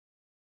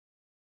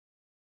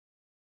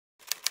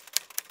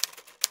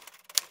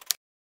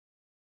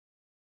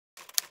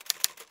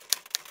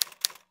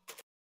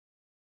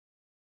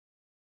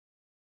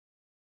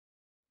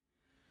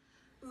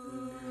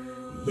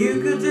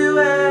You could do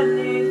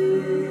anything.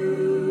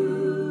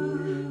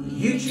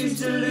 You choose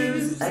to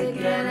lose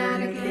again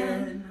and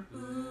again.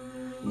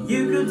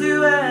 You could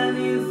do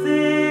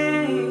anything.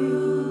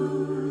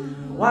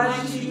 Why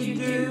should you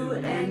do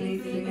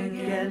anything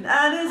again?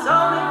 And it's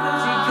only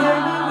cause you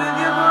came in with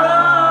your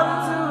brother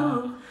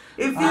too.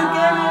 If you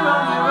get me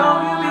wrong,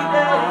 you'll be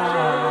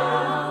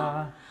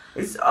dead.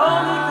 It's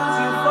only cause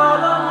you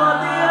follow what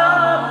the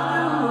others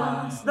do.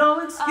 It's no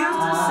excuse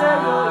to say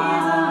you're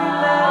easily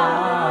led.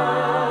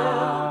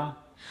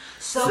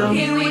 So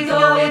here we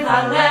go with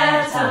our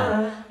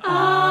letter.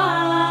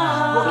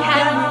 What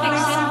can you fix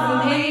it for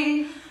me?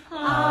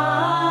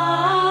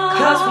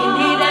 Cause we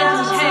need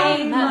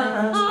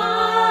entertainment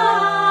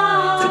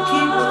to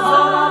keep us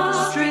all off the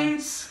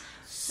streets.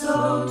 So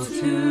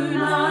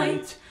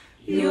tonight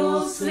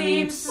you'll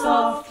sleep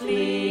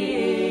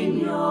softly in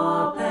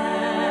your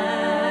bed.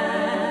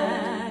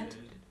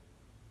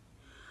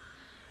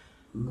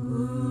 Ooh,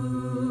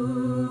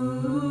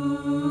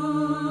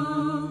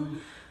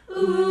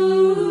 ooh.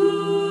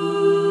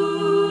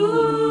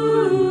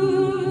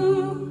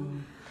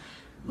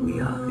 We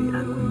are the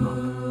angry mob.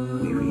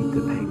 We read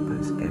the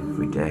papers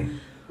every day.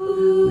 We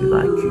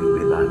like you, we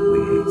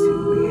hate you,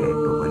 we hate,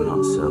 but we're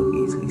not so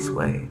easily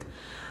swayed.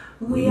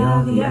 We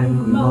are the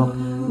angry mob.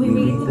 We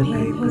read the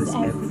papers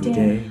every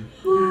day.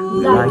 We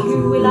like you,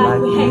 we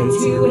hate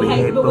you, we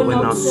hate, but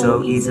we're not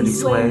so easily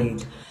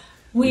swayed.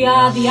 We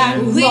are the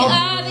angry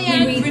mob. We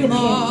read the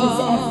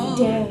papers every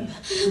day.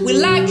 We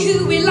like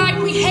you,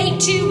 we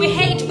hate you, we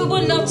hate, but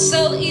we're not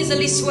so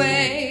easily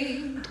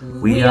swayed.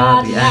 We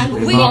are the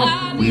angry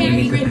mob. We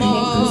read the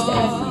papers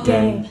every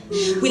day.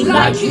 We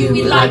like you,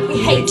 we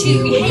hate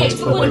you, we hate,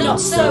 but we're not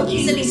so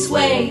easily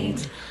swayed.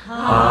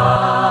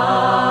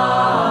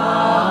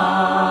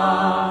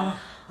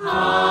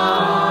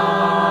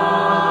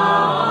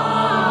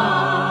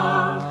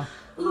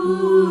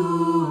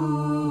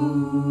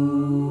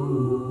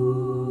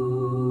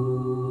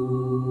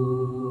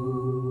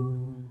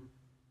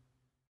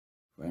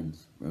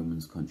 Friends,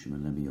 Romans,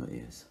 countrymen, lend me your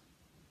ears.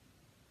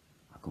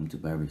 I come to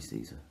bury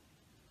Caesar,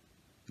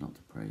 not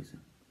to praise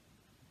him.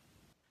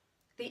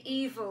 The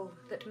evil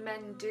that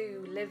men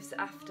do lives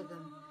after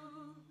them.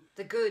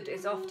 The good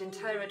is oft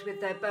interred with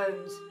their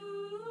bones.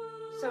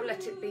 So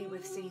let it be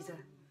with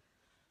Caesar.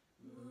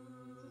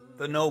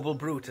 The noble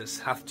Brutus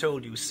hath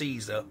told you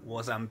Caesar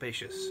was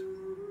ambitious.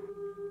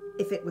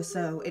 If it were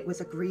so, it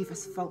was a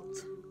grievous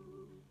fault,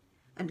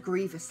 and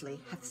grievously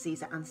hath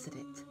Caesar answered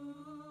it.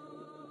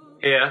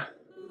 Here,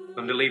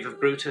 under leave of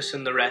Brutus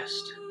and the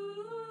rest,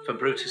 for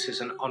Brutus is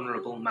an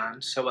honourable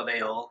man, so are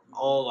they all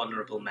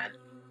honourable men,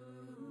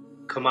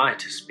 come I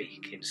to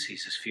speak in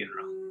Caesar's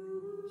funeral.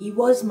 He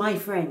was my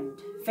friend,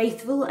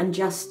 faithful and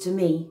just to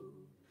me,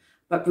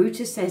 but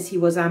Brutus says he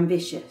was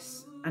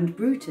ambitious, and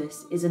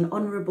Brutus is an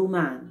honourable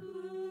man.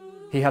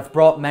 He hath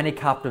brought many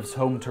captives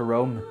home to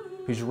Rome,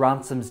 whose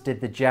ransoms did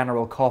the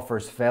general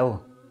coffers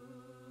fill.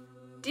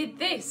 Did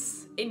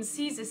this in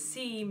Caesar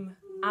seem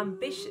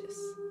ambitious?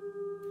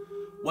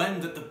 When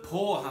that the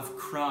poor have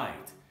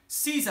cried,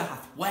 Caesar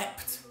hath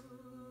wept.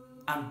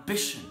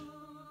 Ambition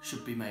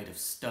should be made of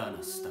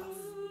sterner stuff.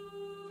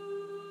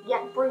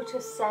 Yet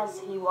Brutus says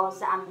he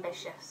was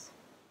ambitious,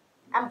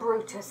 and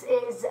Brutus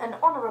is an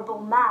honourable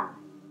man.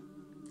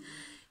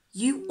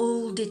 You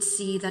all did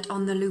see that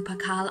on the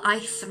Lupercal I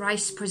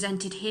thrice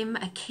presented him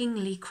a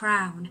kingly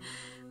crown,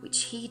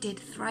 which he did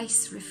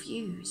thrice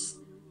refuse.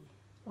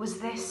 Was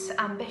this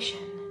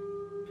ambition?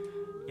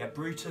 Yet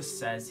Brutus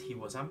says he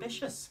was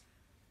ambitious,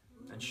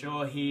 and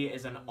sure he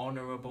is an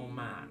honourable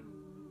man.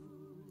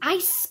 I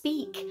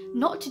speak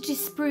not to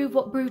disprove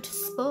what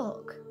Brutus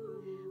spoke,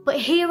 but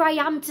here I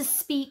am to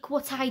speak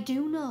what I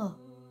do know.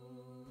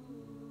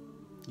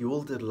 You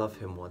all did love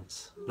him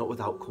once, not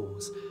without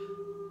cause.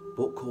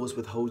 What cause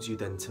withholds you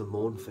then to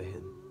mourn for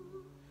him?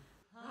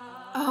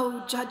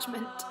 O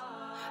judgment,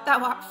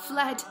 thou art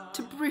fled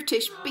to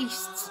brutish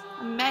beasts,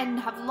 and men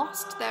have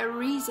lost their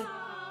reason.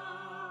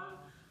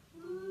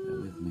 Bear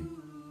with me.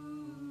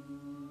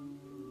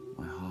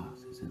 My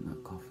heart is in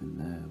that coffin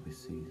there with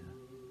Caesar,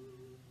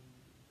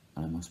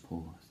 and I must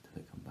pause till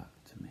they come back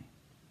to me.